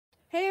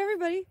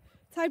everybody.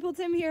 Tidepool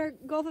Tim here,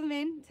 Gulf of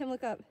Maine. Tim,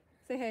 look up.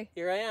 Say hey.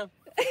 Here I am.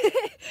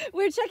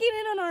 We're checking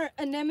in on our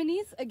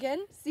anemones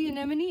again. Sea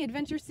Anemone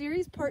Adventure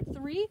Series Part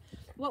 3.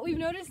 What we've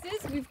noticed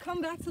is we've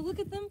come back to look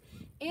at them.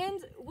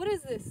 And what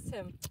is this,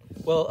 Tim?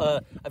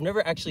 Well, I've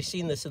never actually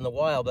seen this in the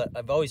wild, but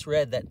I've always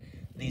read that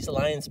these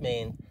lion's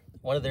mane,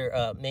 one of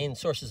their main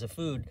sources of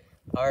food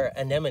are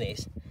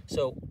anemones.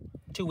 So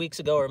 2 weeks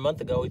ago or a month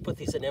ago, we put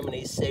these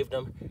anemones, saved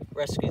them,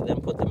 rescued them,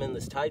 put them in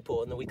this tide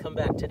pool, and then we come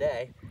back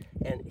today,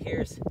 and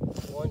here's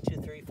 1,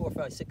 2, 3, 4,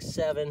 5, 6,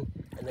 7,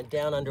 and then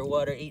down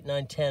underwater, 8,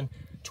 9, 10,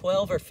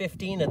 12 or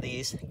 15 of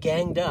these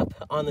ganged up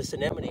on this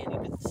anemone, and you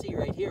can see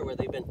right here where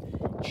they've been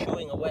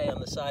chewing away on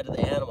the side of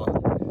the animal.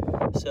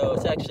 So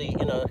it's actually,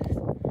 you know,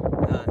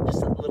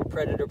 just a little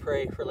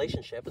predator-prey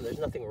relationship, and there's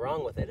nothing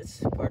wrong with it.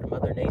 It's part of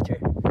Mother Nature.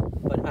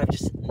 But I've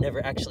just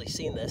never actually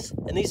seen this.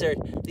 And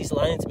these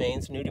lion's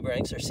manes,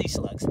 nudibranchs, are sea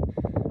slugs.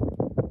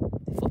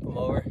 They flip them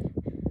over,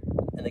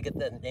 and they get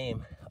that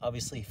name,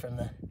 obviously, from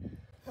their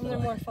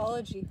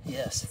morphology.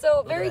 Yes.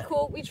 So very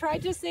cool. We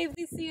tried to save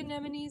these sea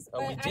anemones,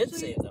 but we did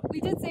save them. We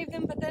did save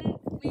them, but then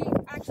we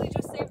actually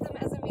just saved them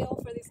as a meal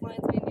for these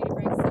lion's mane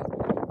nudibranchs.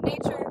 So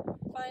nature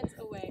finds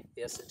a way.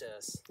 Yes, it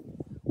does.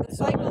 The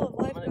cycle of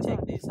life I'm goes going to take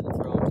on. these and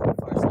throw them to the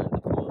far side of the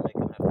pool and make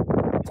them have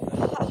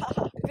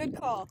to go. Good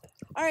call.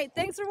 All right,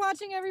 thanks for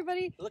watching,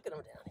 everybody. Look at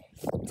them down here.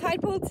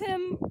 Tidepool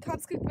Tim,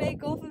 Cobscook Bay,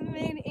 Gulf of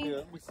Maine, Inc.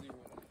 Yeah, we see one.